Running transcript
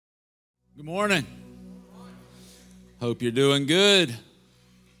Good morning. Hope you're doing good.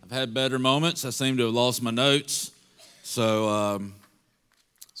 I've had better moments. I seem to have lost my notes. So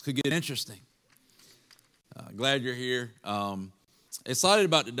this could get interesting. Glad you're here. Excited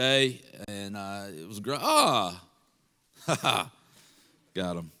about today, and it was great. Got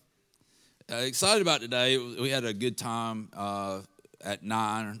him. Excited about today. We had a good time at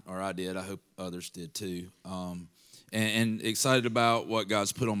 9, or I did. I hope others did too. And excited about what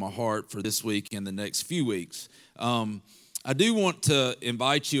God's put on my heart for this week and the next few weeks. I do want to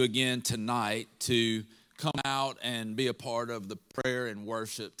invite you again tonight to come out and be a part of the prayer and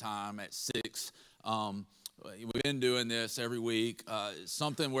worship time at 6. We've been doing this every week. It's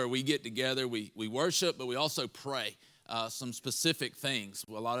something where we get together, we worship, but we also pray some specific things.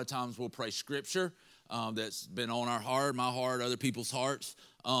 A lot of times we'll pray scripture that's been on our heart, my heart, other people's hearts.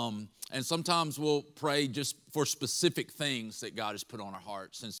 And sometimes we'll pray just for specific things that God has put on our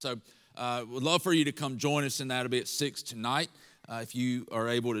hearts. And so we'd love for you to come join us in that. It'll be at 6 tonight. If you are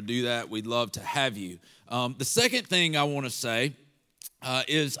able to do that, we'd love to have you. The second thing I want to say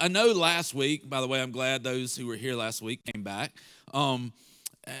is I know last week, by the way, I'm glad those who were here last week came back. I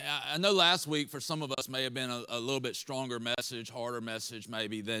know last week for some of us may have been a little bit stronger message, harder message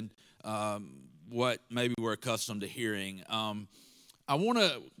maybe than what maybe we're accustomed to hearing. I want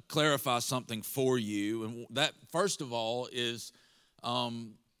to clarify something for you, and that first of all is I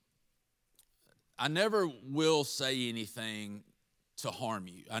never will say anything to harm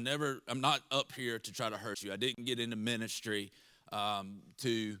you. I'm not up here to try to hurt you. I didn't get into ministry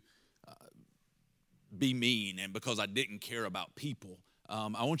to be mean and because I didn't care about people.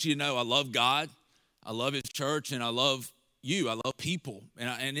 I want you to know I love God, I love His church, and I love you. I love people,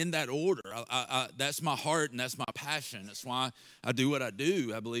 and in that order. That's my heart and that's my passion. That's why I do what I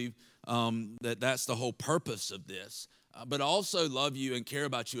do. I believe that's the whole purpose of this. But I also love you and care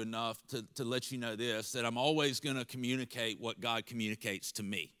about you enough to let you know this, that I'm always going to communicate what God communicates to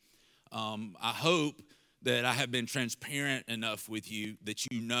me. I hope that I have been transparent enough with you that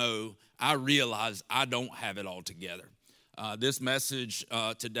you know I realize I don't have it all together. This message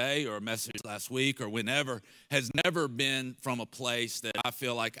today or a message last week or whenever has never been from a place that I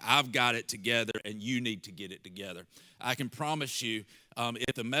feel like I've got it together and you need to get it together. I can promise you,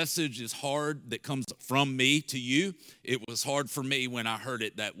 if the message is hard that comes from me to you, it was hard for me when I heard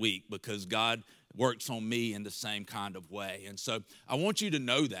it that week because God works on me in the same kind of way. And so I want you to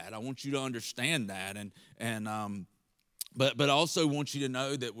know that. I want you to understand that. But I also want you to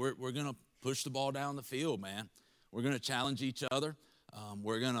know that we're going to push the ball down the field, man. We're going to challenge each other.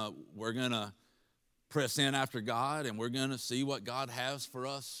 We're gonna press in after God, and we're going to see what God has for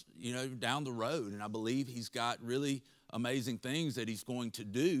us, down the road. And I believe He's got really amazing things that He's going to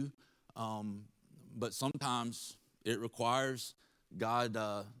do. But sometimes it requires God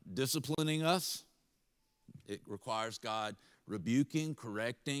disciplining us. It requires God rebuking,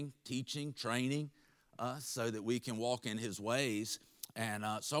 correcting, teaching, training us so that we can walk in His ways. And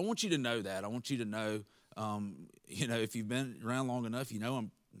so I want you to know that. I want you to know. If you've been around long enough,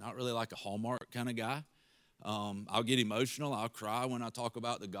 I'm not really like a Hallmark kind of guy. I'll get emotional. I'll cry when I talk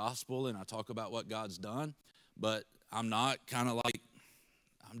about the gospel and I talk about what God's done. But I'm not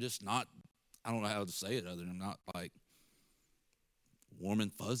I'm just not, I don't know how to say it other than I'm not like warm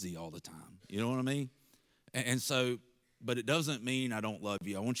and fuzzy all the time. You know what I mean? And so, but it doesn't mean I don't love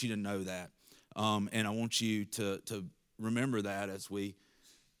you. I want you to know that. And I want you to remember that as we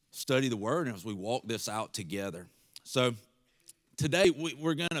study the Word and as we walk this out together. So today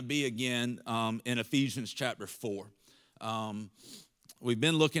we're going to be again in Ephesians chapter 4. We've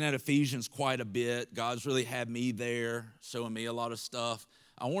been looking at Ephesians quite a bit. God's really had me there, showing me a lot of stuff.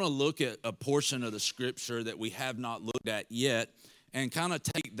 I want to look at a portion of the Scripture that we have not looked at yet and kind of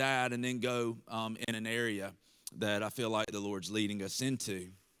take that and then go in an area that I feel like the Lord's leading us into.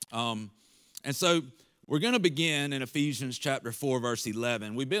 And so we're going to begin in Ephesians chapter 4, verse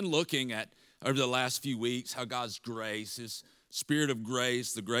 11. We've been looking at, over the last few weeks, how God's grace, His Spirit of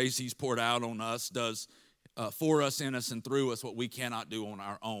grace, the grace He's poured out on us, does for us, in us, and through us what we cannot do on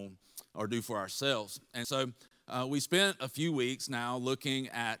our own or do for ourselves. And so we spent a few weeks now looking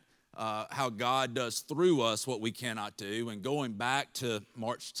at how God does through us what we cannot do. And going back to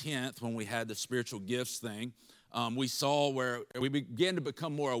March 10th when we had the spiritual gifts thing, we saw where we began to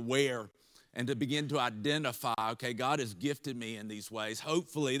become more aware and to begin to identify, okay, God has gifted me in these ways.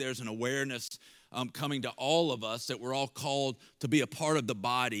 Hopefully there's an awareness coming to all of us that we're all called to be a part of the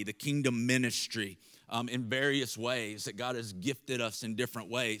body, the kingdom ministry in various ways, that God has gifted us in different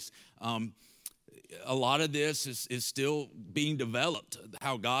ways. A lot of this is still being developed.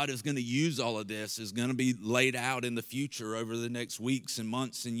 How God is going to use all of this is going to be laid out in the future over the next weeks and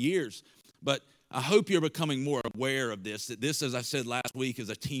months and years. But I hope you're becoming more aware of this, that this, as I said last week, is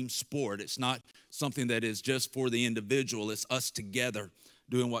a team sport. It's not something that is just for the individual. It's us together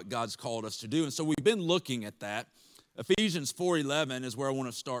doing what God's called us to do. And so we've been looking at that. Ephesians 4:11 is where I want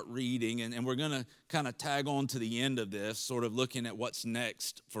to start reading, and we're going to kind of tag on to the end of this, sort of looking at what's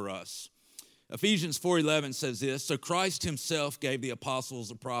next for us. Ephesians 4:11 says this, "So Christ himself gave the apostles,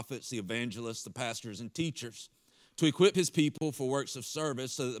 the prophets, the evangelists, the pastors, and teachers to equip his people for works of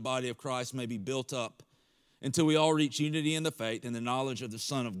service so that the body of Christ may be built up until we all reach unity in the faith and the knowledge of the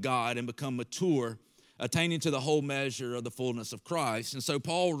Son of God and become mature, attaining to the whole measure of the fullness of Christ." And so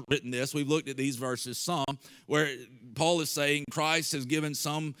Paul written this. We've looked at these verses some, where Paul is saying Christ has given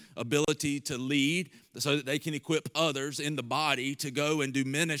some ability to lead so that they can equip others in the body to go and do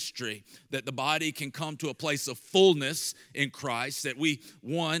ministry, that the body can come to a place of fullness in Christ, that we,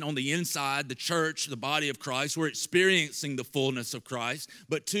 one, on the inside, the church, the body of Christ, we're experiencing the fullness of Christ,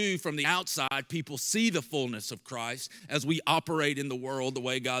 but two, from the outside, people see the fullness of Christ as we operate in the world the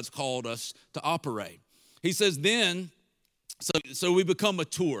way God's called us to operate. He says then, so we become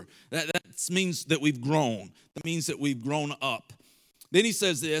mature. That means that we've grown. That means that we've grown up. Then he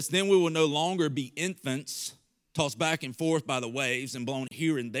says this, "Then we will no longer be infants, tossed back and forth by the waves and blown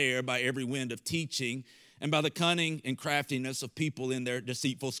here and there by every wind of teaching and by the cunning and craftiness of people in their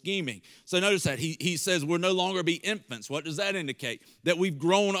deceitful scheming." So notice that he says we'll no longer be infants. What does that indicate? That we've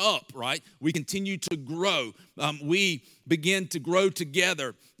grown up, right? We continue to grow. We begin to grow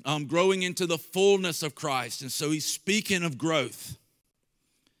together, growing into the fullness of Christ. And so he's speaking of growth.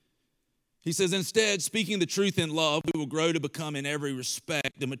 He says, "Instead, speaking the truth in love, we will grow to become in every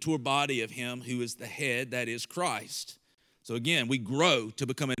respect the mature body of him who is the head, that is Christ." So again, we grow to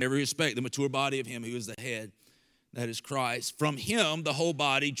become in every respect the mature body of him who is the head, that is Christ. "From him, the whole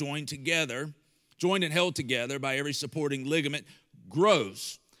body joined and held together by every supporting ligament,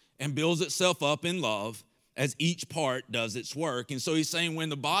 grows and builds itself up in love as each part does its work." And so he's saying when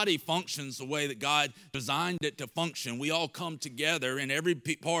the body functions the way that God designed it to function, we all come together and every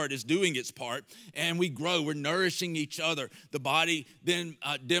part is doing its part and we grow. We're nourishing each other. The body then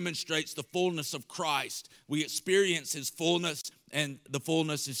demonstrates the fullness of Christ. We experience his fullness, and the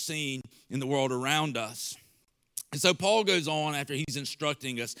fullness is seen in the world around us. And so Paul goes on after he's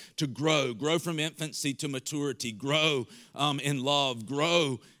instructing us to grow from infancy to maturity, grow in love,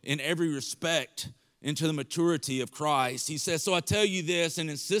 grow in every respect into the maturity of Christ. He says, "So I tell you this and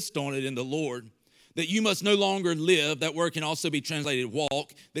insist on it in the Lord, that you must no longer live," that word can also be translated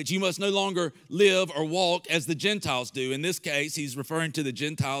walk, "that you must no longer live or walk as the Gentiles do." In this case, he's referring to the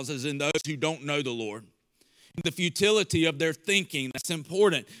Gentiles as in those who don't know the Lord. In the futility of their thinking. That's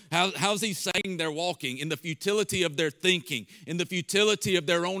important. How's he saying they're walking? In the futility of their thinking, in the futility of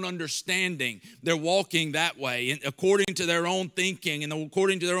their own understanding. They're walking that way, and according to their own thinking and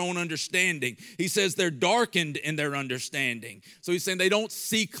according to their own understanding. He says they're darkened in their understanding. So he's saying they don't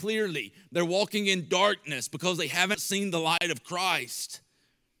see clearly. They're walking in darkness because they haven't seen the light of Christ.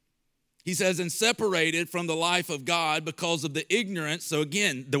 He says, and separated from the life of God because of the ignorance. So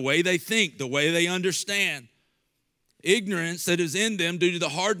again, the way they think, the way they understand. Ignorance that is in them due to the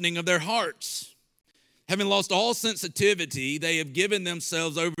hardening of their hearts. Having lost all sensitivity, they have given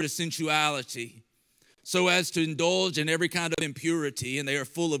themselves over to sensuality, so as to indulge in every kind of impurity, and they are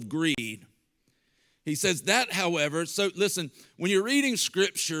full of greed. He says that, however, so listen, when you're reading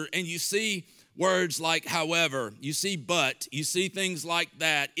scripture and you see words like however, you see but, you see things like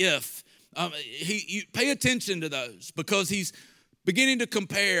that, if, you pay attention to those because he's beginning to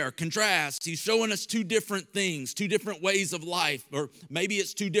compare, contrast. He's showing us two different things, two different ways of life, or maybe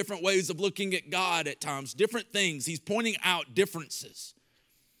it's two different ways of looking at God at times, different things. He's pointing out differences.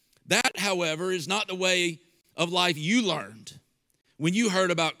 That, however, is not the way of life you learned when you heard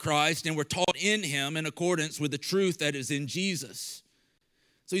about Christ and were taught in him in accordance with the truth that is in Jesus.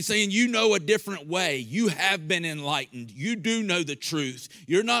 So he's saying you know a different way. You have been enlightened. You do know the truth.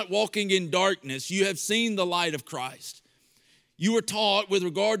 You're not walking in darkness. You have seen the light of Christ. You were taught with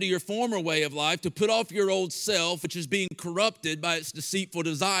regard to your former way of life to put off your old self, which is being corrupted by its deceitful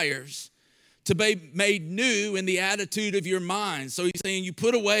desires, to be made new in the attitude of your mind. So he's saying you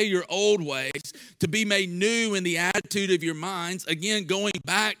put away your old ways to be made new in the attitude of your minds. Again, going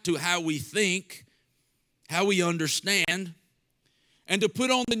back to how we think, how we understand, and to put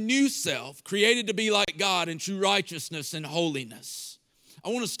on the new self, created to be like God in true righteousness and holiness. I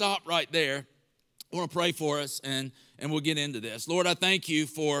want to stop right there. I want to pray for us and we'll get into this. Lord, I thank you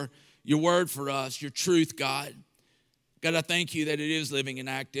for your word for us, your truth, God. God, I thank you that it is living and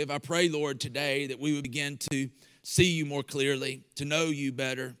active. I pray, Lord, today that we would begin to see you more clearly, to know you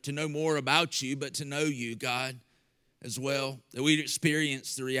better, to know more about you, but to know you, God. as well, that we'd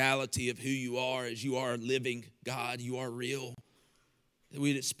experience the reality of who you are as you are living God, you are real, that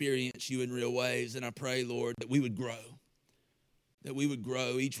we'd experience you in real ways. And I pray, Lord, that we would grow,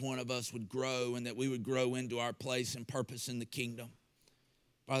 each one of us would grow, and that we would grow into our place and purpose in the kingdom.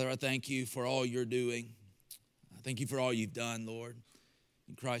 Father, I thank you for all you're doing. I thank you for all you've done, Lord.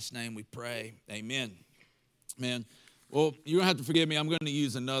 In Christ's name we pray, amen. Amen. Well, you're going to have to forgive me. I'm going to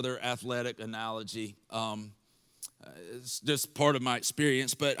use another athletic analogy. It's just part of my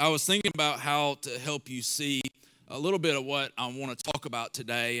experience, but I was thinking about how to help you see a little bit of what I want to talk about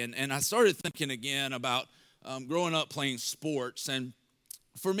today, and I started thinking again about growing up playing sports, and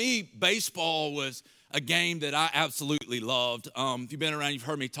for me, baseball was a game that I absolutely loved. If you've been around, you've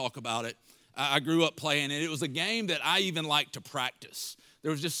heard me talk about it. I grew up playing it. It was a game that I even liked to practice. There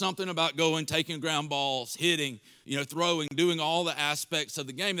was just something about going, taking ground balls, hitting, throwing, doing all the aspects of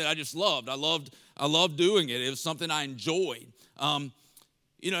the game that I just loved. I loved doing it. It was something I enjoyed. And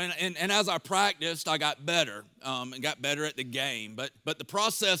as I practiced, I got better and got better at the game. But the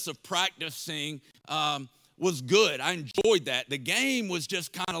process of practicing was good. I enjoyed that. The game was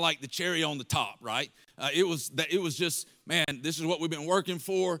just kind of like the cherry on the top, right? It was just, man, this is what we've been working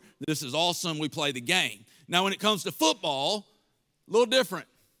for. This is awesome. We play the game. Now, when it comes to football, a little different.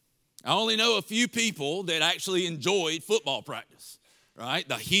 I only know a few people that actually enjoyed football practice, right?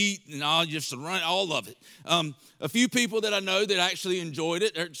 The heat and all, just run, all of it. A few people that I know that actually enjoyed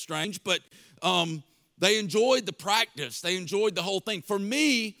it. They're strange, but they enjoyed the practice. They enjoyed the whole thing. For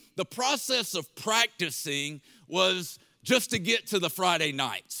me, the process of practicing was just to get to the Friday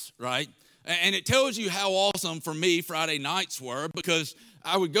nights, right? And it tells you how awesome for me Friday nights were, because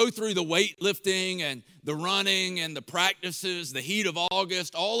I would go through the weightlifting and the running and the practices, the heat of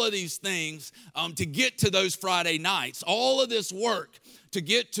August, all of these things to get to those Friday nights. All of this work to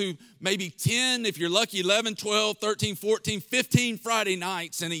get to maybe 10, if you're lucky, 11, 12, 13, 14, 15 Friday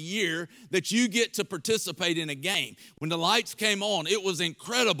nights in a year that you get to participate in a game. When the lights came on, it was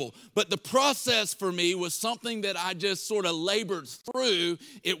incredible. But the process for me was something that I just sort of labored through.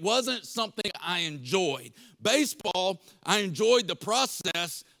 It wasn't something I enjoyed. Baseball, I enjoyed the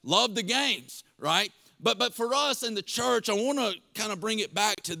process, loved the games, right? But for us in the church, I want to kind of bring it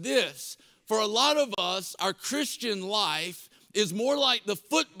back to this. For a lot of us, our Christian life is more like the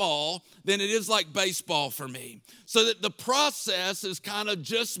football than it is like baseball for me. So that the process is kind of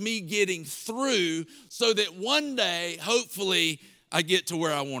just me getting through so that one day, hopefully, I get to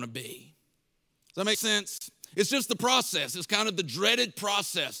where I want to be. Does that make sense? It's just the process. It's kind of the dreaded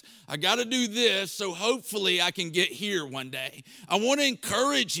process. I got to do this, so hopefully I can get here one day. I want to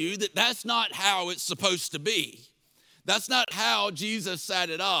encourage you that that's not how it's supposed to be. That's not how Jesus set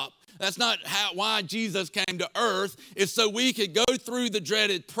it up. That's not why Jesus came to earth. It's so we could go through the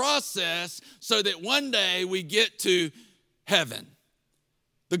dreaded process so that one day we get to heaven.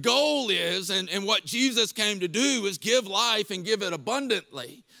 The goal is, and what Jesus came to do is give life and give it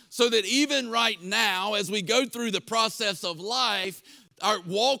abundantly. So that even right now, as we go through the process of life, our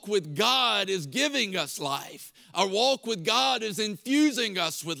walk with God is giving us life. Our walk with God is infusing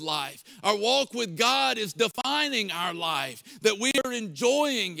us with life. Our walk with God is defining our life, that we are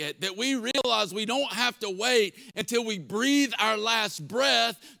enjoying it, that we realize we don't have to wait until we breathe our last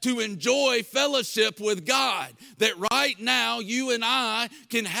breath to enjoy fellowship with God. That right now, you and I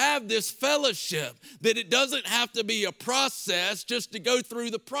can have this fellowship, that it doesn't have to be a process just to go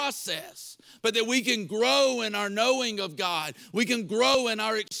through the process, but that we can grow in our knowing of God. We can grow in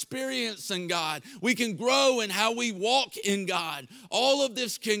our experience in God. We can grow in how we walk in God. All of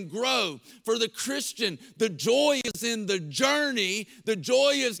this can grow. For the Christian, the joy is in the journey. The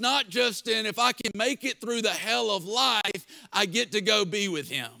joy is not just in, if I can make it through the hell of life, I get to go be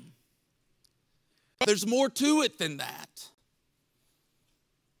with Him. There's more to it than that.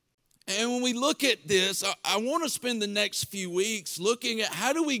 And when we look at this, I want to spend the next few weeks looking at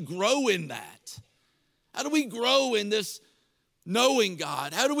how do we grow in that? How do we grow in this knowing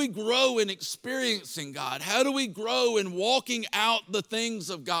God? How do we grow in experiencing God? How do we grow in walking out the things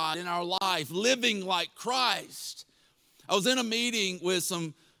of God in our life, living like Christ? I was in a meeting with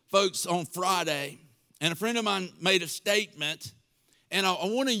some folks on Friday, and a friend of mine made a statement, and I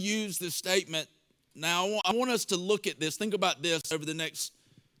want to use this statement now. I want us to look at this, think about this over the next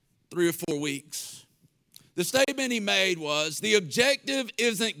 3 or 4 weeks. The statement he made was, the objective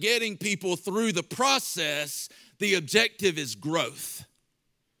isn't getting people through the process, the objective is growth.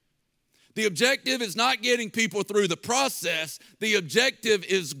 The objective is not getting people through the process, the objective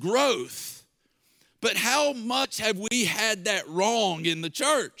is growth. But how much have we had that wrong in the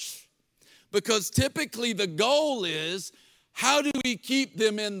church? Because typically the goal is, how do we keep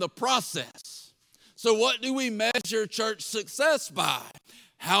them in the process? So what do we measure church success by?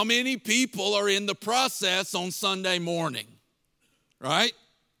 How many people are in the process on Sunday morning, right?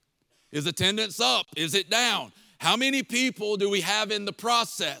 Is attendance up? Is it down? How many people do we have in the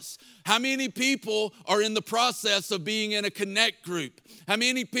process? How many people are in the process of being in a connect group? How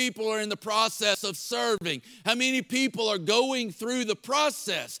many people are in the process of serving? How many people are going through the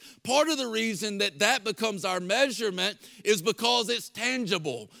process? Part of the reason that becomes our measurement is because it's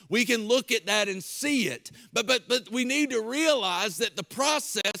tangible. We can look at that and see it. But we need to realize that the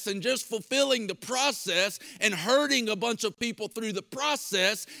process and just fulfilling the process and hurting a bunch of people through the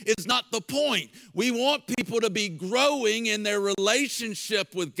process is not the point. We want people to be growing in their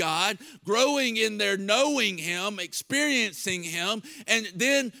relationship with God, growing in their knowing Him, experiencing Him, and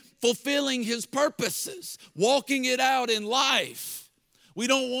then fulfilling His purposes, walking it out in life. We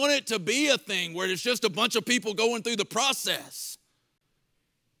don't want it to be a thing where it's just a bunch of people going through the process.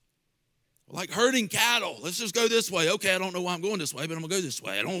 Like herding cattle. Let's just go this way. Okay, I don't know why I'm going this way, but I'm going to go this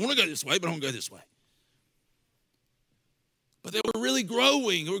way. I don't want to go this way, but I'm going to go this way. But they were really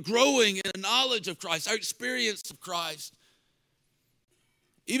growing. We're growing in the knowledge of Christ, our experience of Christ.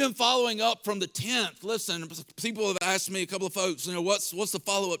 Even following up from the 10th, listen, people have asked me, a couple of folks, what's the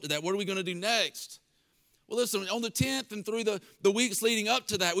follow-up to that? What are we going to do next? Well, listen, on the 10th and through the weeks leading up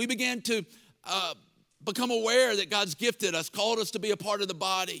to that, we began to become aware that God's gifted us, called us to be a part of the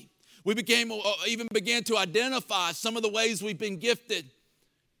body. We even began to identify some of the ways we've been gifted.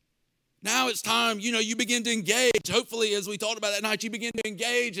 Now it's time, you begin to engage. Hopefully, as we talked about that night, you begin to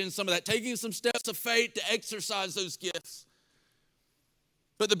engage in some of that, taking some steps of faith to exercise those gifts.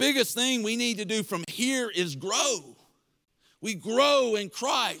 But the biggest thing we need to do from here is grow. We grow in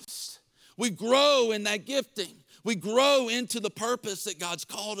Christ. We grow in that gifting. We grow into the purpose that God's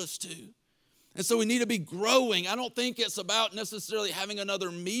called us to. And so we need to be growing. I don't think it's about necessarily having another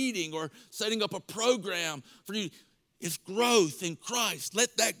meeting or setting up a program for you. It's growth in Christ.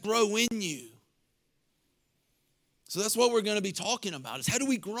 Let that grow in you. So that's what we're going to be talking about, is how do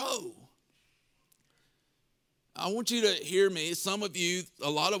we grow? I want you to hear me. Some of you, a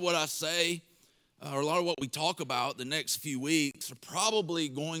lot of what I say, or a lot of what we talk about the next few weeks are probably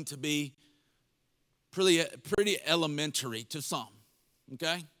going to be pretty elementary to some,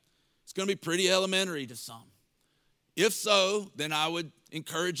 okay? It's going to be pretty elementary to some. If so, then I would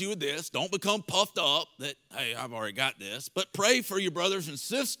encourage you with this. Don't become puffed up that, hey, I've already got this. But pray for your brothers and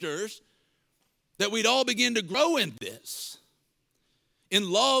sisters that we'd all begin to grow in this.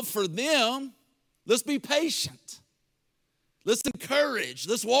 In love for them, let's be patient. Let's encourage.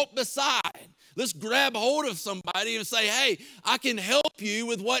 Let's walk beside. Let's grab hold of somebody and say, hey, I can help you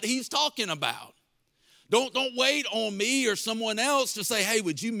with what he's talking about. Don't wait on me or someone else to say, hey,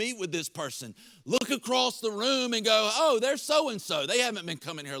 would you meet with this person? Look across the room and go, oh, they're so-and-so. They haven't been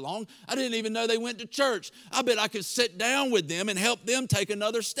coming here long. I didn't even know they went to church. I bet I could sit down with them and help them take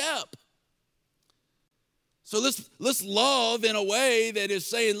another step. So let's love in a way that is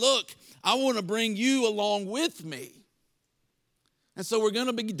saying, look, I want to bring you along with me. And so we're going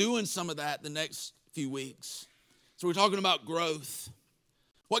to be doing some of that the next few weeks. So we're talking about growth.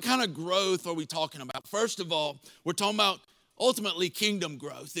 What kind of growth are we talking about? First of all, we're talking about ultimately kingdom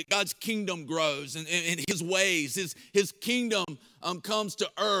growth, that God's kingdom grows in his ways. His kingdom comes to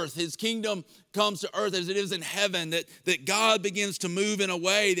earth. His kingdom comes to earth as it is in heaven, that God begins to move in a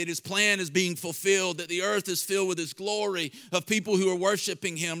way that his plan is being fulfilled, that the earth is filled with his glory of people who are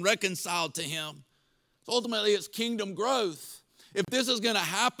worshiping him, reconciled to him. So ultimately, it's kingdom growth. If this is going to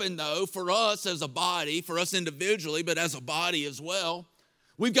happen, though, for us as a body, for us individually, but as a body as well,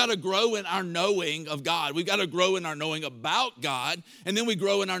 we've got to grow in our knowing of God. We've got to grow in our knowing about God, and then we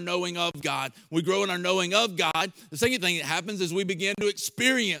grow in our knowing of God. We grow in our knowing of God. The second thing that happens is we begin to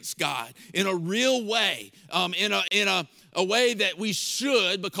experience God in a real way, in a way that we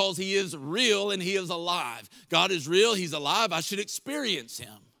should, because he is real and he is alive. God is real, he's alive, I should experience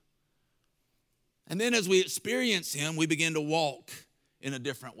him. And then as we experience him, we begin to walk in a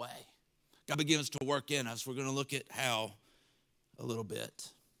different way. God begins to work in us. We're going to look at how a little bit.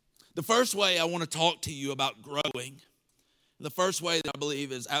 The first way I want to talk to you about growing, the first way that I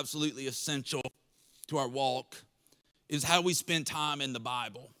believe is absolutely essential to our walk, is how we spend time in the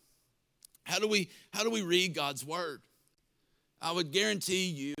Bible. How do we read God's word? I would guarantee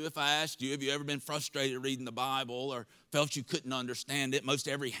you, if I asked you, have you ever been frustrated reading the Bible or felt you couldn't understand it, most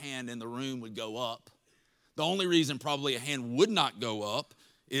every hand in the room would go up. The only reason probably a hand would not go up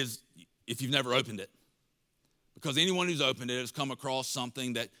is if you've never opened it. Because anyone who's opened it has come across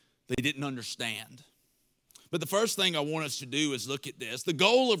something that they didn't understand. But the first thing I want us to do is look at this. The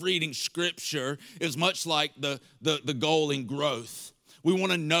goal of reading Scripture is much like the goal in growth. We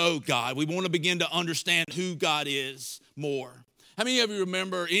want to know God. We want to begin to understand who God is more. How many of you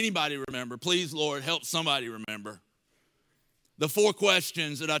remember, anybody remember, please, Lord, help somebody remember, the 4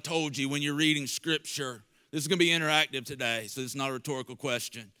 questions that I told you when you're reading Scripture? This is going to be interactive today, so it's not a rhetorical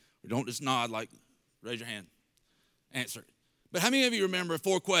question. Don't just nod like, raise your hand, answer it. But how many of you remember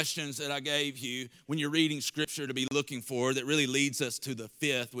 4 questions that I gave you when you're reading Scripture to be looking for that really leads us to the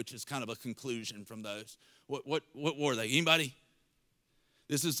 5th, which is kind of a conclusion from those? What were they? Anybody?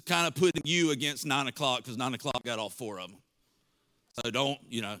 This is kind of putting you against 9 o'clock because 9 o'clock got all 4 of them. So don't,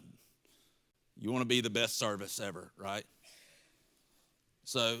 you want to be the best service ever, right?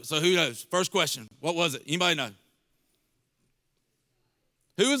 So who knows? First question, what was it? Anybody know?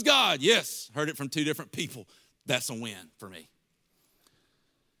 Who is God? Yes, heard it from 2 different people. That's a win for me.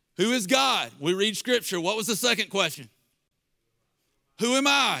 Who is God? We read Scripture. What was the second question? Who am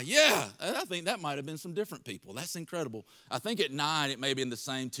I? Yeah, I think that might have been some different people. That's incredible. I think at 9, it may have been the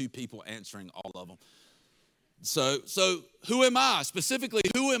same 2 people answering all of them. So who am I? Specifically,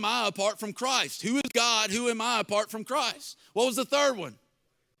 who am I apart from Christ? Who is God? Who am I apart from Christ? What was the third one?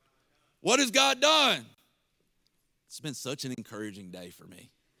 What has God done? It's been such an encouraging day for me.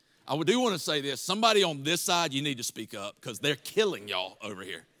 I do want to say this. Somebody on this side, you need to speak up because they're killing y'all over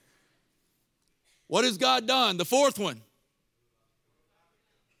here. What has God done? The 4th one.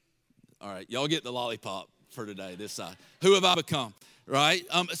 All right, y'all get the lollipop for today, this side. Who have I become, right?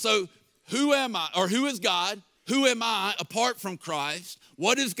 So who am I, or who is God? Who am I apart from Christ?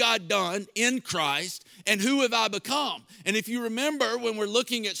 What has God done in Christ? And who have I become? And if you remember, when we're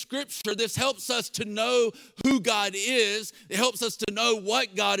looking at Scripture, this helps us to know who God is. It helps us to know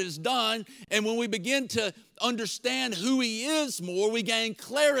what God has done. And when we begin to understand who He is more, we gain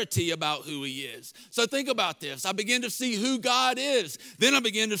clarity about who He is. So think about this. I begin to see who God is. Then I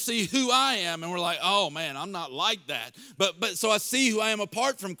begin to see who I am. And we're like, oh man, I'm not like that. But so I see who I am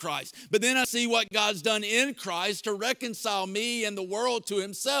apart from Christ. But then I see what God's done in Christ to reconcile me and the world to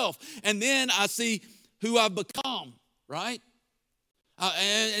Himself. And then I see who I've become, right?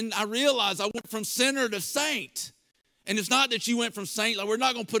 And I realize I went from sinner to saint. And it's not that you went from saint, like we're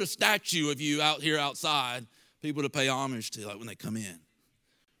not going to put a statue of you out here outside, people to pay homage to, like when they come in.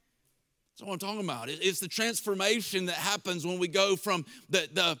 That's what I'm talking about. It's the transformation that happens when we go from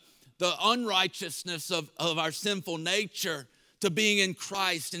the unrighteousness of our sinful nature to being in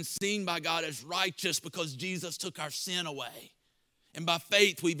Christ and seen by God as righteous because Jesus took our sin away. And by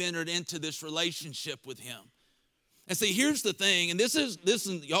faith, we've entered into this relationship with Him. And see, here's the thing, and this is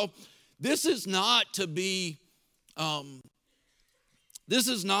y'all, this is not to be, this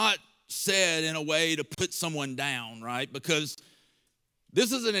is not said in a way to put someone down, right? Because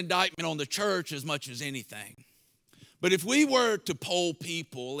this is an indictment on the church as much as anything. But if we were to poll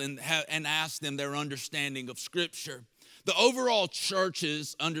people and ask them their understanding of Scripture, the overall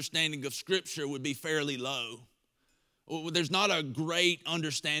church's understanding of Scripture would be fairly low. There's not a great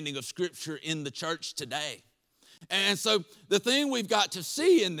understanding of Scripture in the church today. And so the thing we've got to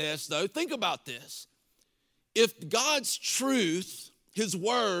see in this, though, think about this. If God's truth, His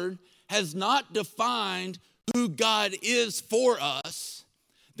Word, has not defined who God is for us,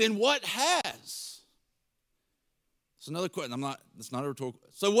 then what has? It's another question. It's not a rhetorical.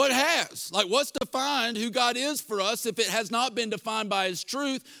 So what has? Like, what's defined who God is for us if it has not been defined by His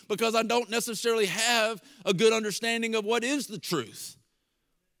truth? Because I don't necessarily have a good understanding of what is the truth.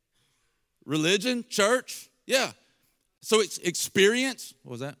 Religion, church, yeah. So it's experience.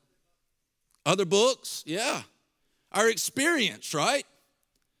 What was that? Other books, yeah. Our experience, right?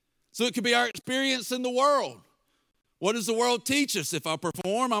 So it could be our experience in the world. What does the world teach us? If I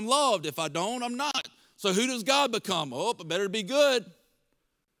perform, I'm loved. If I don't, I'm not. So who does God become? Oh, it better be good.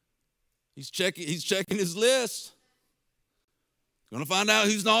 He's checking his list. Going to find out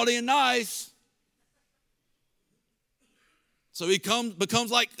who's naughty and nice. So he becomes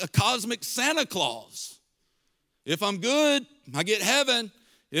like a cosmic Santa Claus. If I'm good, I get heaven.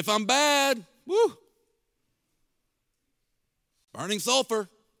 If I'm bad, woo, burning sulfur,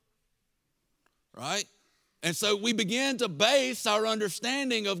 right? And so we begin to base our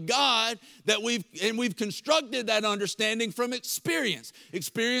understanding of God that we've constructed that understanding from experience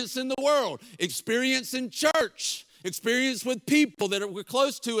in the world, experience in church, experience with people that we're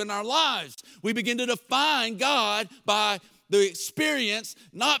close to in our lives. We begin to define God by the experience,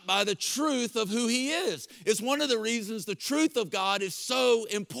 not by the truth of who He is. It's one of the reasons the truth of God is so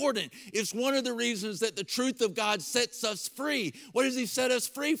important. It's one of the reasons that the truth of God sets us free. What does He set us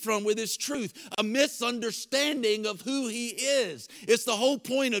free from with His truth? A misunderstanding of who He is. It's the whole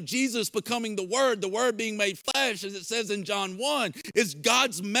point of Jesus becoming the Word being made flesh, as it says in John 1, is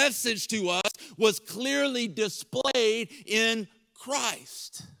God's message to us was clearly displayed in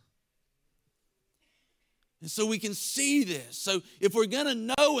Christ. And so we can see this. So if we're going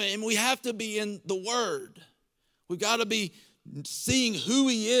to know him, we have to be in the Word. We've got to be seeing who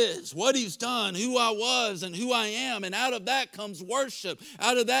he is, what he's done, who I was and who I am. And out of that comes worship.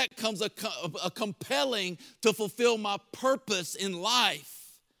 Out of that comes a compelling to fulfill my purpose in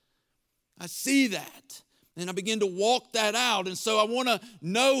life. I see that. And I begin to walk that out. And so I want to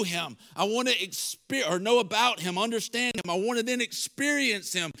know him. I want to know about him, understand him. I want to then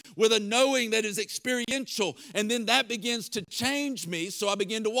experience him with a knowing that is experiential. And then that begins to change me. So I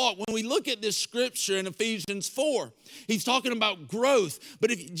begin to walk. When we look at this scripture in Ephesians 4, he's talking about growth.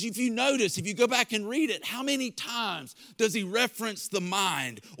 But if you notice, if you go back and read it, how many times does he reference the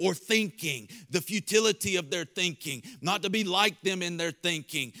mind or thinking, the futility of their thinking, not to be like them in their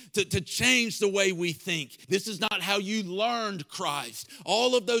thinking, to change the way we think. This is not how you learned Christ.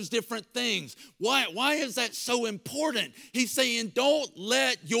 All of those different things. Why is that so important? He's saying don't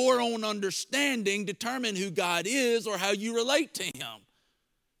let your own understanding determine who God is or how you relate to him.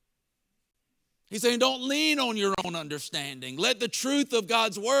 He's saying don't lean on your own understanding. Let the truth of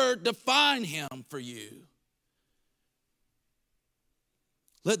God's word define him for you.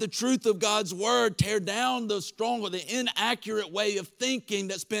 Let the truth of God's word tear down the strong or the inaccurate way of thinking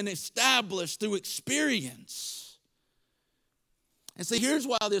that's been established through experience. And see, here's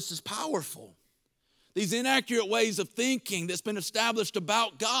why this is powerful. These inaccurate ways of thinking that's been established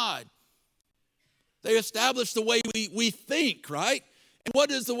about God. They establish the way we think, right? And what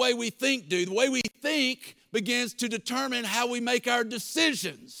does the way we think do? The way we think begins to determine how we make our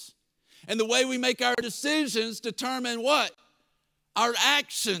decisions. And the way we make our decisions determine what? Our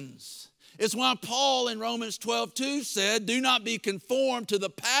actions. It's why Paul in Romans 12:2 said, do not be conformed to the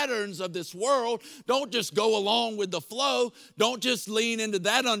patterns of this world. Don't just go along with the flow. Don't just lean into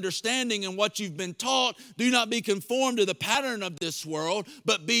that understanding and what you've been taught. Do not be conformed to the pattern of this world,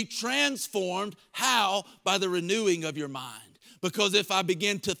 but be transformed. How? By the renewing of your mind. Because if I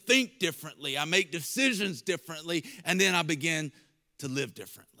begin to think differently, I make decisions differently, and then I begin to live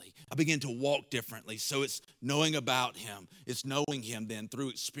differently. I begin to walk differently. So it's knowing about him. It's knowing him then through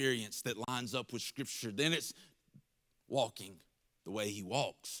experience that lines up with Scripture. Then it's walking the way he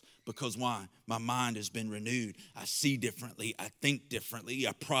walks. Because why? My mind has been renewed. I see differently. I think differently.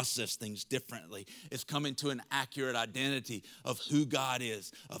 I process things differently. It's coming to an accurate identity of who God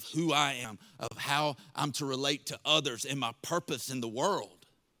is, of who I am, of how I'm to relate to others and my purpose in the world.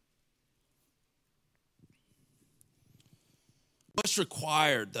 What's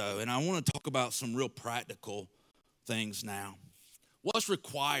required, though, and I want to talk about some real practical things now. What's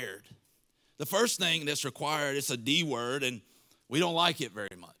required? The first thing that's required is a D word, and we don't like it very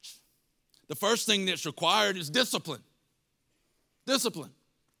much. The first thing that's required is discipline. Discipline.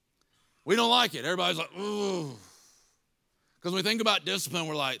 We don't like it. Everybody's like, ooh. Because when we think about discipline,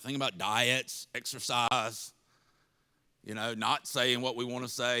 we're like, think about diets, exercise, not saying what we want to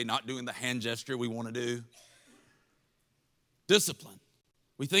say, not doing the hand gesture we want to do. Discipline.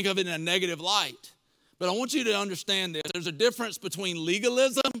 We think of it in a negative light. But I want you to understand this. There's a difference between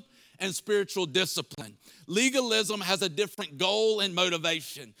legalism and spiritual discipline. Legalism has a different goal and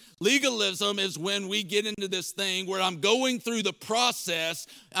motivation. Legalism is when we get into this thing where I'm going through the process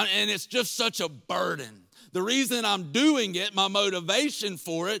and it's just such a burden. The reason I'm doing it, my motivation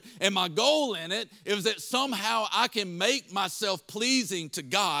for it, and my goal in it is that somehow I can make myself pleasing to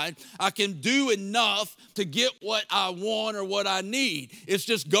God. I can do enough to get what I want or what I need. It's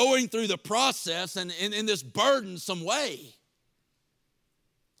just going through the process and in this burdensome way.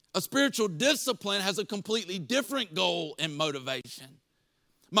 A spiritual discipline has a completely different goal and motivation.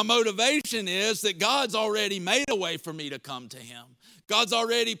 My motivation is that God's already made a way for me to come to him. God's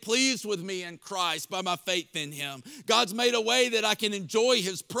already pleased with me in Christ by my faith in him. God's made a way that I can enjoy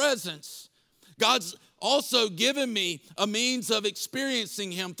his presence. God's also given me a means of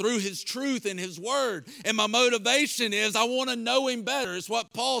experiencing him through his truth and his word. And my motivation is I want to know him better. It's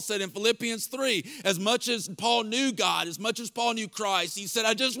what Paul said in Philippians 3. As much as Paul knew God, as much as Paul knew Christ, he said,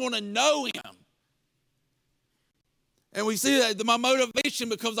 I just want to know him. And we see that my motivation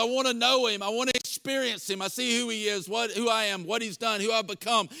because I want to know him. I want to experience him. I see who he is, who I am, what he's done, who I've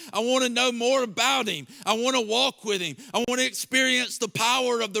become. I want to know more about him. I want to walk with him. I want to experience the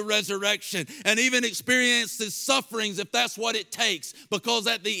power of the resurrection and even experience his sufferings if that's what it takes. Because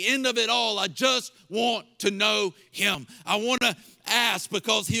at the end of it all, I just want to know him. I want ask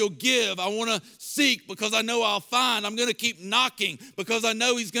because he'll give. I want to seek because I know I'll find. I'm going to keep knocking because I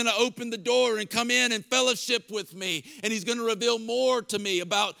know he's going to open the door and come in and fellowship with me. And he's going to reveal more to me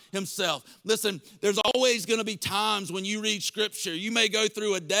about himself. Listen, there's always going to be times when you read Scripture. You may go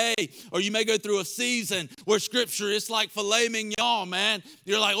through a day or you may go through a season where Scripture is like filet mignon, man.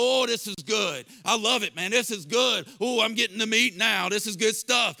 You're like, oh, this is good. I love it, man. This is good. Oh, I'm getting the meat now. This is good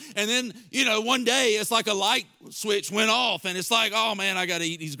stuff. And then, one day it's like a light switch went off and it's like, oh man, I got to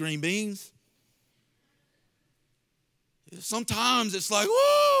eat these green beans. Sometimes it's like,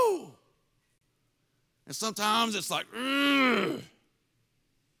 woo. And sometimes it's like, ugh.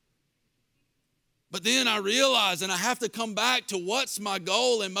 But then I realize, and I have to come back to what's my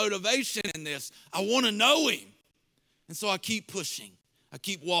goal and motivation in this. I want to know him. And so I keep pushing. I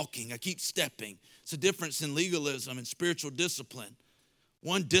keep walking. I keep stepping. It's a difference in legalism and spiritual discipline.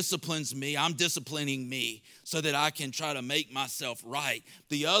 One disciplines me. I'm disciplining me so that I can try to make myself right.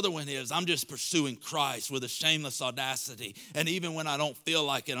 The other one is I'm just pursuing Christ with a shameless audacity. And even when I don't feel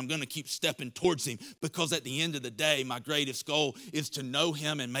like it, I'm going to keep stepping towards him because at the end of the day, my greatest goal is to know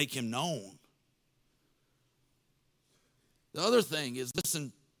him and make him known. The other thing is,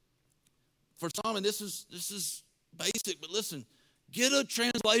 listen, for some, and this is basic, but listen, get a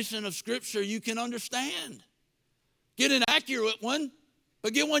translation of Scripture you can understand. Get an accurate one,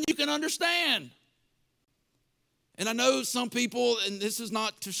 but get one you can understand. And I know some people, and this is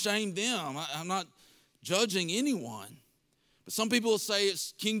not to shame them, I'm not judging anyone, but some people will say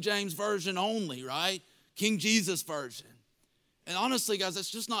it's King James Version only, right? King Jesus Version. And honestly, guys,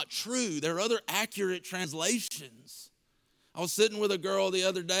 that's just not true. There are other accurate translations. I was sitting with a girl the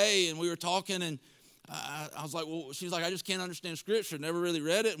other day, and we were talking, and I was like, well, she's like, I just can't understand Scripture. Never really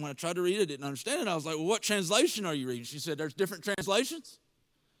read it. And when I tried to read it, I didn't understand it. I was like, well, what translation are you reading? She said, there's different translations.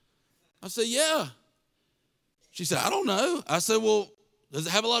 I said, yeah. She said, I don't know. I said, well, does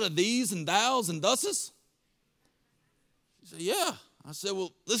it have a lot of these and thous and thuses? She said, yeah. I said,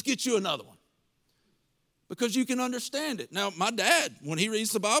 well, let's get you another one because you can understand it. Now, my dad, when he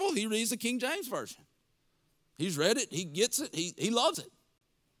reads the Bible, he reads the King James Version. He's read it. He gets it. He loves it.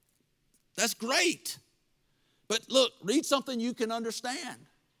 That's great. But look, read something you can understand.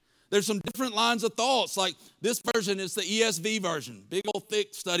 There's some different lines of thoughts. Like this version is the ESV version. Big old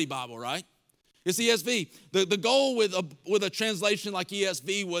thick study Bible, right? It's ESV. The goal with a translation like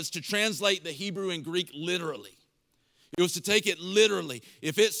ESV was to translate the Hebrew and Greek literally. It was to take it literally.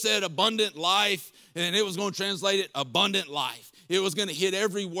 If it said abundant life, and it was going to translate it abundant life. It was going to hit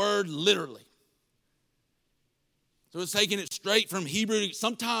every word literally. So it's taking it straight from Hebrew.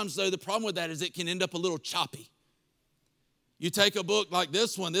 Sometimes, though, the problem with that is it can end up a little choppy. You take a book like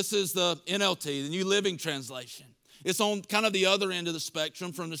this one. This is the NLT, the New Living Translation. It's on kind of the other end of the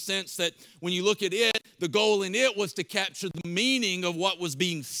spectrum from the sense that when you look at it, the goal in it was to capture the meaning of what was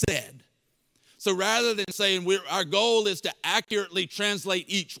being said. So rather than saying our goal is to accurately translate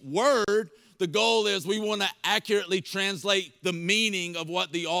each word, the goal is we want to accurately translate the meaning of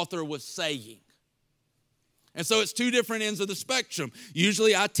what the author was saying. And so it's two different ends of the spectrum.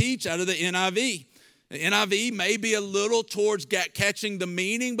 Usually I teach out of the NIV. The NIV may be a little towards catching the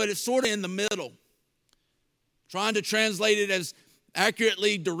meaning, but it's sort of in the middle. Trying to translate it as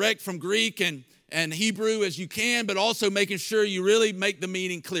accurately direct from Greek and Hebrew as you can, but also making sure you really make the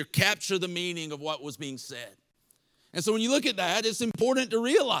meaning clear, capture the meaning of what was being said. And so when you look at that, it's important to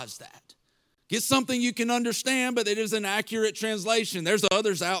realize that. Get something you can understand, but it is an accurate translation. There's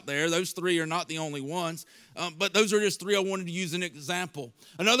others out there. Those three are not the only ones. But those are just three I wanted to use an example.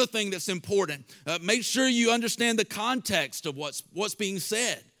 Another thing that's important, make sure you understand the context of what's being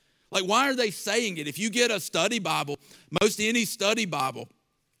said. Like, why are they saying it? If you get a study Bible, most any study Bible,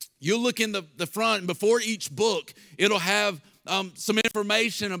 you'll look in the front, and before each book, it'll have some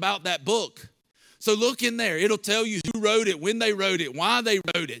information about that book. So look in there. It'll tell you who wrote it, when they wrote it, why they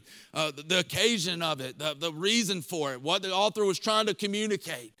wrote it, the occasion of it, the reason for it, what the author was trying to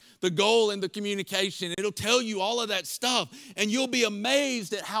communicate, the goal in the communication. It'll tell you all of that stuff. And you'll be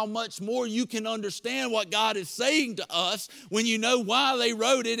amazed at how much more you can understand what God is saying to us when you know why they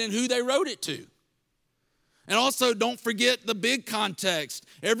wrote it and who they wrote it to. And also, don't forget the big context.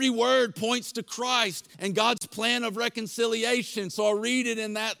 Every word points to Christ and God's plan of reconciliation. So I'll read it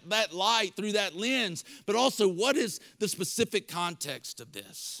in that light, through that lens. But also, what is the specific context of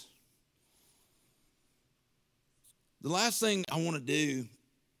this? The last thing I want to do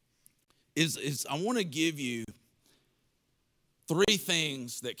is I want to give you three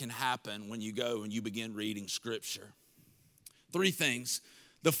things that can happen when you go and you begin reading Scripture. Three things.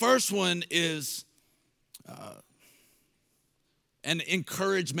 The first one is an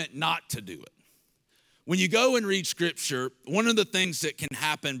encouragement not to do it. When you go and read Scripture, one of the things that can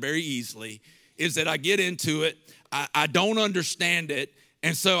happen very easily is that I get into it, I don't understand it,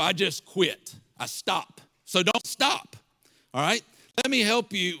 and so I just quit. I stop. So don't stop, all right? Let me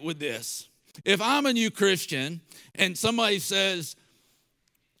help you with this. If I'm a new Christian and somebody says,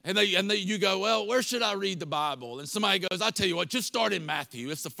 you go, well, where should I read the Bible? And somebody goes, I tell you what, just start in Matthew.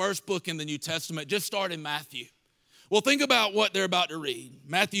 It's the first book in the New Testament. Just start in Matthew. Well, think about what they're about to read.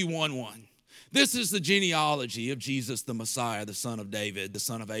 Matthew 1:1. This is the genealogy of Jesus the Messiah, the son of David, the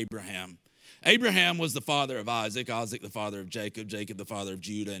son of Abraham. Abraham was the father of Isaac, Isaac the father of Jacob, Jacob the father of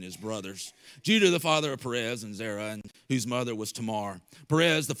Judah and his brothers, Judah the father of Perez and Zerah, and whose mother was Tamar,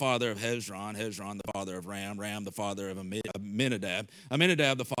 Perez the father of Hezron, Hezron the father of Ram, Ram the father of Amminadab,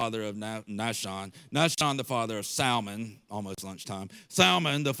 Amminadab the father of Nahshon, Nahshon the father of Salmon, almost lunchtime,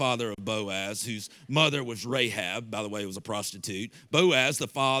 Salmon the father of Boaz, whose mother was Rahab, by the way, was a prostitute, Boaz the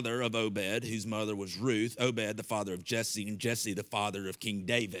father of Obed, whose mother was Ruth, Obed the father of Jesse, and Jesse the father of King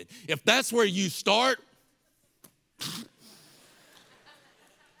David. If that's where you start,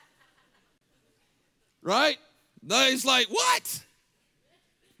 right? It's like, what?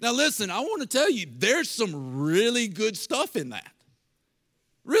 Now listen, I want to tell you, there's some really good stuff in that.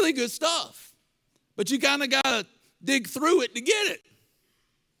 Really good stuff. But you kind of got to dig through it to get it.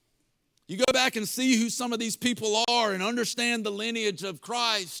 You go back and see who some of these people are and understand the lineage of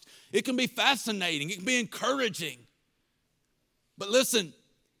Christ. It can be fascinating. It can be encouraging. But listen,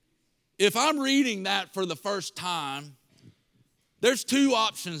 if I'm reading that for the first time, there's two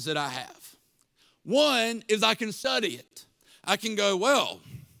options that I have. One is I can study it. I can go, well,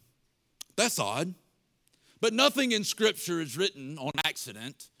 that's odd. But nothing in Scripture is written on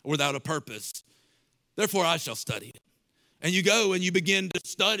accident or without a purpose. Therefore, I shall study it. And you go and you begin to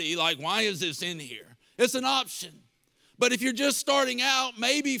study, like, why is this in here? It's an option. But if you're just starting out,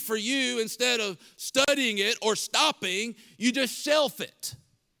 maybe for you, instead of studying it or stopping, you just shelf it,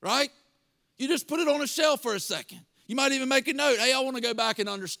 right? You just put it on a shelf for a second. You might even make a note. Hey, I want to go back and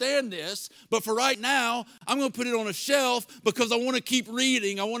understand this, but for right now, I'm going to put it on a shelf because I want to keep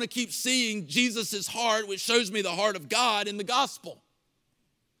reading. I want to keep seeing Jesus' heart, which shows me the heart of God in the gospel.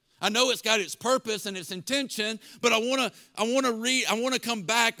 I know it's got its purpose and its intention, but I want to read, I want to come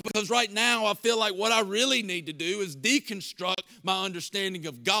back because right now I feel like what I really need to do is deconstruct my understanding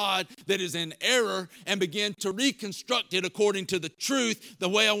of God that is in error and begin to reconstruct it according to the truth. The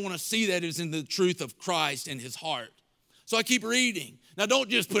way I want to see that is in the truth of Christ and his heart. So I keep reading. Now don't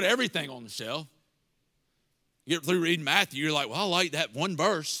just put everything on the shelf. You get through reading Matthew, you're like, well, I like that one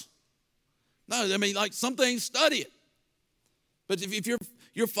verse. No, I mean, like, some things, study it. But if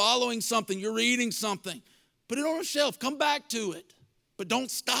you're following something, you're reading something, put it on a shelf, come back to it, but don't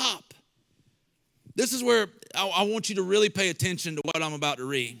stop. This is where I want you to really pay attention to what I'm about to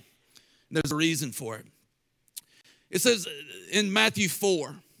read. There's a reason for it. It says in Matthew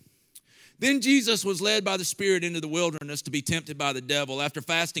 4, then Jesus was led by the Spirit into the wilderness to be tempted by the devil. After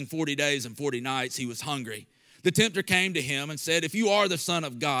fasting 40 days and 40 nights, he was hungry. The tempter came to him and said, if you are the Son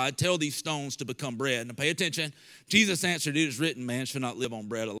of God, tell these stones to become bread. Now pay attention. Jesus answered, it is written, man shall not live on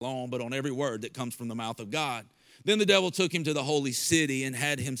bread alone, but on every word that comes from the mouth of God. Then the devil took him to the holy city and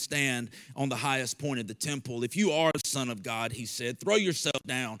had him stand on the highest point of the temple. If you are the Son of God, he said, throw yourself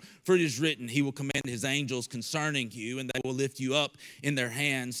down, for it is written, he will command his angels concerning you, and they will lift you up in their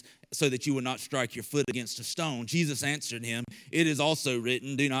hands so that you will not strike your foot against a stone. Jesus answered him, it is also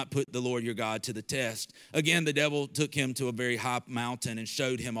written, do not put the Lord your God to the test. Again, the devil took him to a very high mountain and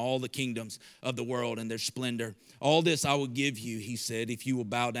showed him all the kingdoms of the world and their splendor. All this I will give you, he said, if you will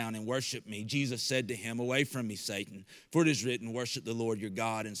bow down and worship me. Jesus said to him, away from me, Satan, for it is written, worship the Lord your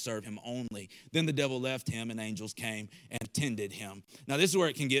God and serve him only. Then the devil left him and angels came and attended him. Now this is where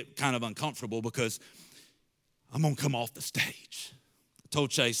it can get kind of uncomfortable because I'm going to come off the stage. I told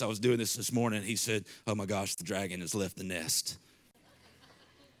Chase I was doing this morning. He said, oh my gosh, the dragon has left the nest.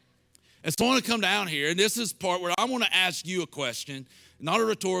 And so I want to come down here, and this is part where I want to ask you a question, not a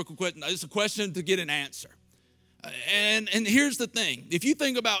rhetorical question. It's a question to get an answer. And here's the thing. If you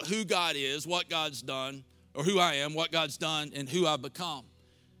think about who God is, what God's done, or who I am, what God's done, and who I've become,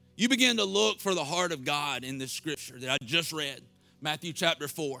 you begin to look for the heart of God in this scripture that I just read, Matthew chapter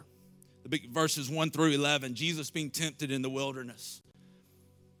 4, verses 1 through 11, Jesus being tempted in the wilderness.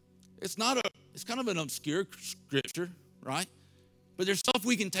 It's kind of an obscure scripture, right? But there's stuff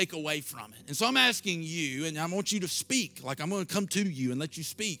we can take away from it. And so I'm asking you, and I want you to speak, like I'm going to come to you and let you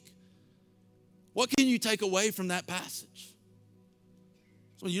speak. What can you take away from that passage?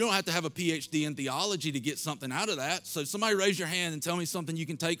 So you don't have to have a PhD in theology to get something out of that. So somebody raise your hand and tell me something you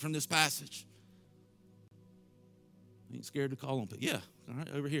can take from this passage. I ain't scared to call them, but yeah, all right,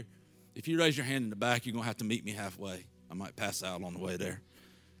 over here. If you raise your hand in the back, you're going to have to meet me halfway. I might pass out on the way there.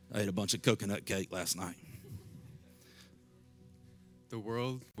 I ate a bunch of coconut cake last night. The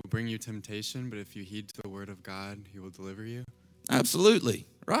world will bring you temptation, but if you heed to the word of God, he will deliver you. Absolutely.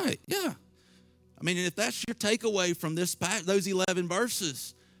 Right. Yeah. I mean, if that's your takeaway from those 11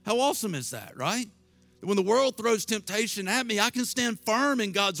 verses, how awesome is that, right? When the world throws temptation at me, I can stand firm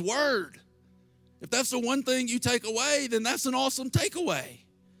in God's word. If that's the one thing you take away, then that's an awesome takeaway.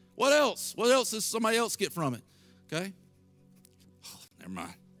 What else? What else does somebody else get from it? Okay? Oh, never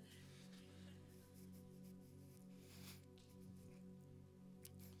mind.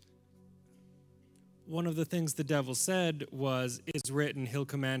 One of the things the devil said was, "It's written, he'll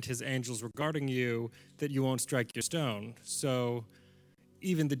command his angels regarding you that you won't strike your stone." So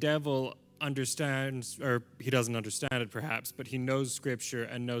even the devil understands, or he doesn't understand it perhaps, but he knows Scripture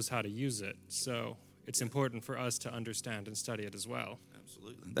and knows how to use it. So it's important for us to understand and study it as well.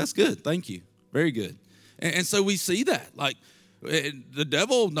 Absolutely. That's good. Thank you. Very good. And so we see that. Like, the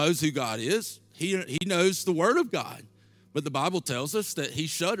devil knows who God is. He knows the Word of God. But the Bible tells us that he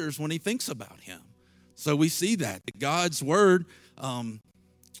shudders when he thinks about him. So we see that God's word,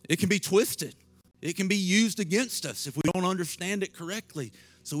 it can be twisted. It can be used against us if we don't understand it correctly.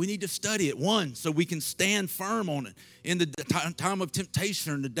 So we need to study it, one, so we can stand firm on it in the time of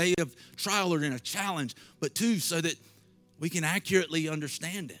temptation or in the day of trial or in a challenge. But two, so that we can accurately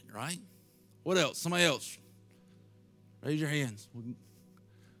understand it, right? What else? Somebody else? Raise your hands.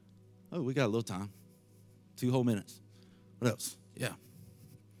 Oh, we got a little time. 2 whole minutes. What else? Yeah.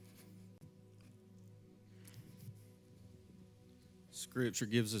 Scripture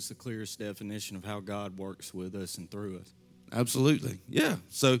gives us the clearest definition of how God works with us and through us. Absolutely. Yeah.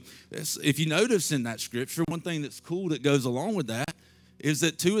 So if you notice in that scripture, one thing that's cool that goes along with that is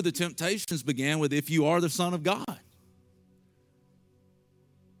that 2 of the temptations began with, "If you are the Son of God."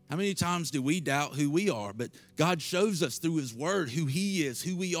 How many times do we doubt who we are? But God shows us through his word who he is,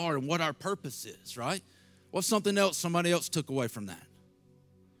 who we are, and what our purpose is, right? What's something else somebody else took away from that?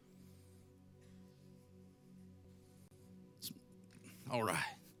 All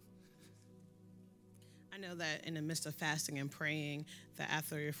right. I know that in the midst of fasting and praying, that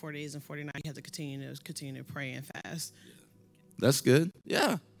after your 40 days and 49, you have to continue to pray and fast. That's good.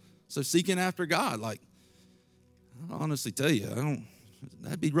 Yeah. So seeking after God, like, I'll honestly tell you,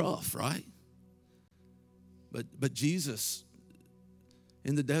 that'd be rough, right? But Jesus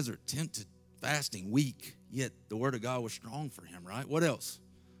in the desert tempted, fasting, weak, yet the word of God was strong for him, right? What else?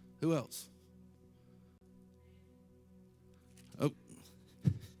 Who else? Oh.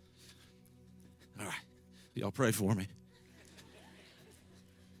 All right. Y'all pray for me.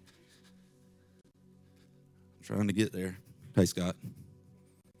 I'm trying to get there. Hey, Scott.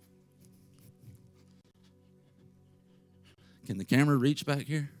 Can the camera reach back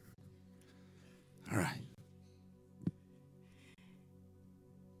here? All right.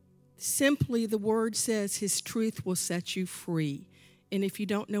 Simply, the word says his truth will set you free. And if you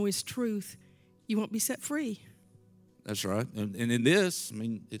don't know his truth, you won't be set free. That's right. And in this, I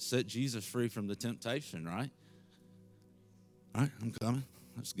mean, it set Jesus free from the temptation, right? All right, I'm coming.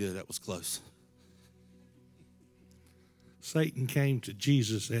 That's good. That was close. Satan came to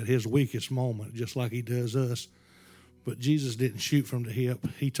Jesus at his weakest moment, just like he does us. But Jesus didn't shoot from the hip.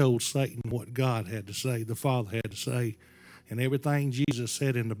 He told Satan what God had to say, the Father had to say. And everything Jesus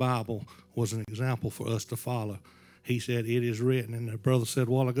said in the Bible was an example for us to follow. He said, "It is written." And the brother said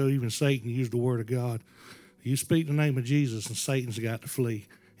a while ago, even Satan used the word of God. You speak the name of Jesus and Satan's got to flee.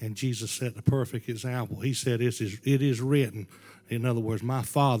 And Jesus set the perfect example. He said, "It is written." In other words, my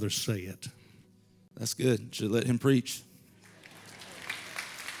Father said. That's good. Should let him preach.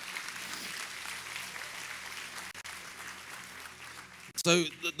 So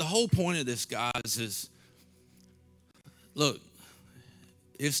the whole point of this, guys, is, look,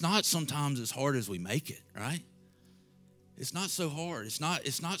 it's not sometimes as hard as we make it, right? It's not so hard. It's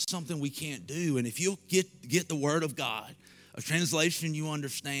not something we can't do. And if you'll get the word of God, a translation you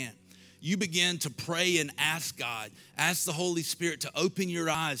understand, you begin to pray and ask God, ask the Holy Spirit to open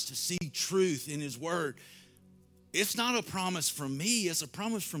your eyes to see truth in his word. It's not a promise from me. It's a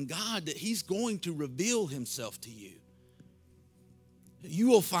promise from God that he's going to reveal himself to you. You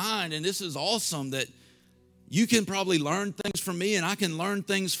will find, and this is awesome, that you can probably learn things from me and I can learn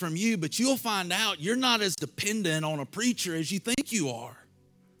things from you, but you'll find out you're not as dependent on a preacher as you think you are.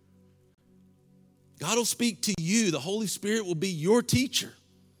 God will speak to you. The Holy Spirit will be your teacher.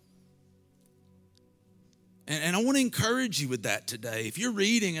 And I want to encourage you with that today. If you're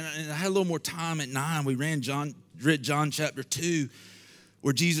reading, and I had a little more time at 9, we read John chapter 2,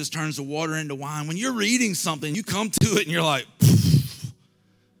 where Jesus turns the water into wine. When you're reading something, you come to it and you're like,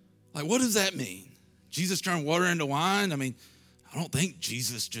 Like, what does that mean? Jesus turned water into wine? I mean, I don't think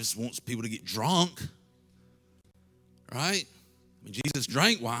Jesus just wants people to get drunk, right? I mean, Jesus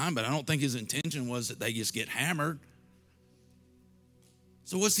drank wine, but I don't think his intention was that they just get hammered.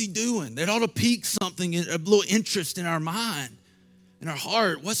 So what's he doing? That ought to pique something, a little interest in our mind, in our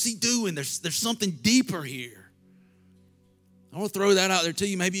heart. What's he doing? There's something deeper here. I want to throw that out there to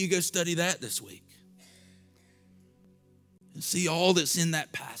you. Maybe you go study that this week and see all that's in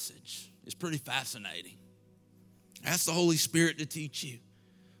that passage. It's pretty fascinating. Ask the Holy Spirit to teach you.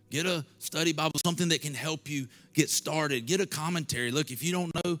 Get a study Bible, something that can help you get started. Get a commentary. Look, if you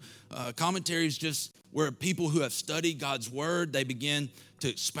don't know, commentary is just where people who have studied God's word, they begin to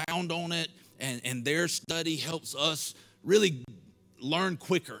expound on it, and their study helps us really learn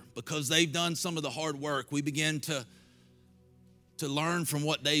quicker because they've done some of the hard work. We begin to learn from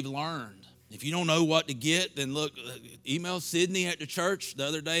what they've learned. If you don't know what to get, then look, email Sydney at the church. The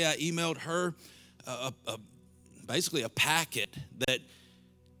other day I emailed her basically a packet that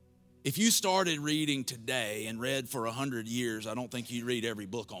if you started reading today and read for 100 years, I don't think you'd read every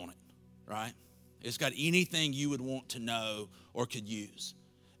book on it, right? It's got anything you would want to know or could use.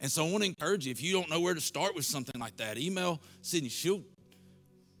 And so I want to encourage you, if you don't know where to start with something like that, email Sydney. She'll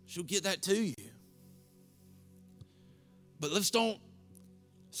get that to you. But let's don't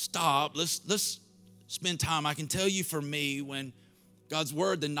stop. Let's spend time. I can tell you for me, when God's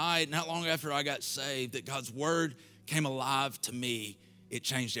word, the night, not long after I got saved, that God's word came alive to me, it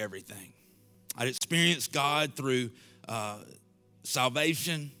changed everything. I'd experienced God through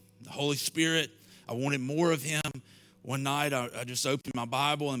salvation, the Holy Spirit. I wanted more of him. One night, I just opened my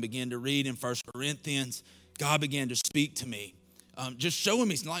Bible and began to read in 1 Corinthians. God began to speak to me, just showing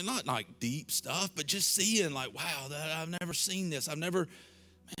me, not like deep stuff, but just seeing like, wow, I've never seen this. I've never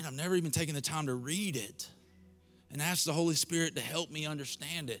even taken the time to read it and ask the Holy Spirit to help me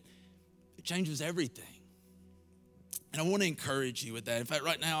understand it. It changes everything. And I want to encourage you with that. In fact,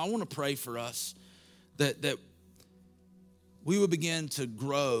 right now, I want to pray for us that we would begin to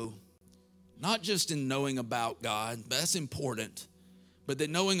grow, not just in knowing about God, but that's important, but that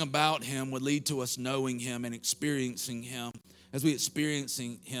knowing about him would lead to us knowing him and experiencing him. As we experience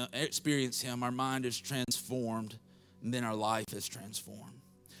him, our mind is transformed, and then our life is transformed.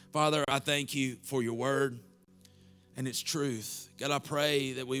 Father, I thank you for your word and its truth. God, I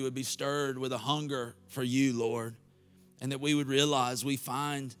pray that we would be stirred with a hunger for you, Lord, and that we would realize we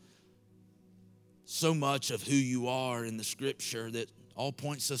find so much of who you are in the scripture that all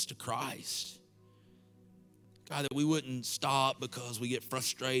points us to Christ. God, that we wouldn't stop because we get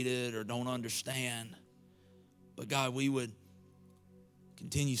frustrated or don't understand, but God, we would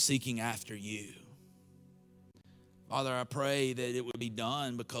continue seeking after you. Father, I pray that it would be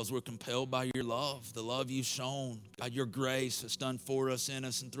done because we're compelled by your love, the love you've shown. God, your grace has done for us, in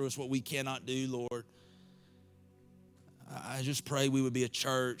us, and through us what we cannot do, Lord. I just pray we would be a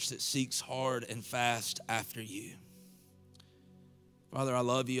church that seeks hard and fast after you. Father, I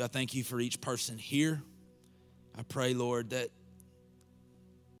love you. I thank you for each person here. I pray, Lord, that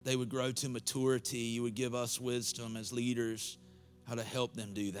they would grow to maturity. You would give us wisdom as leaders how to help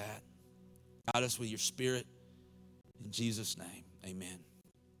them do that. Guide us with your Spirit. In Jesus' name, amen.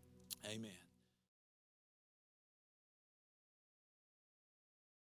 Amen.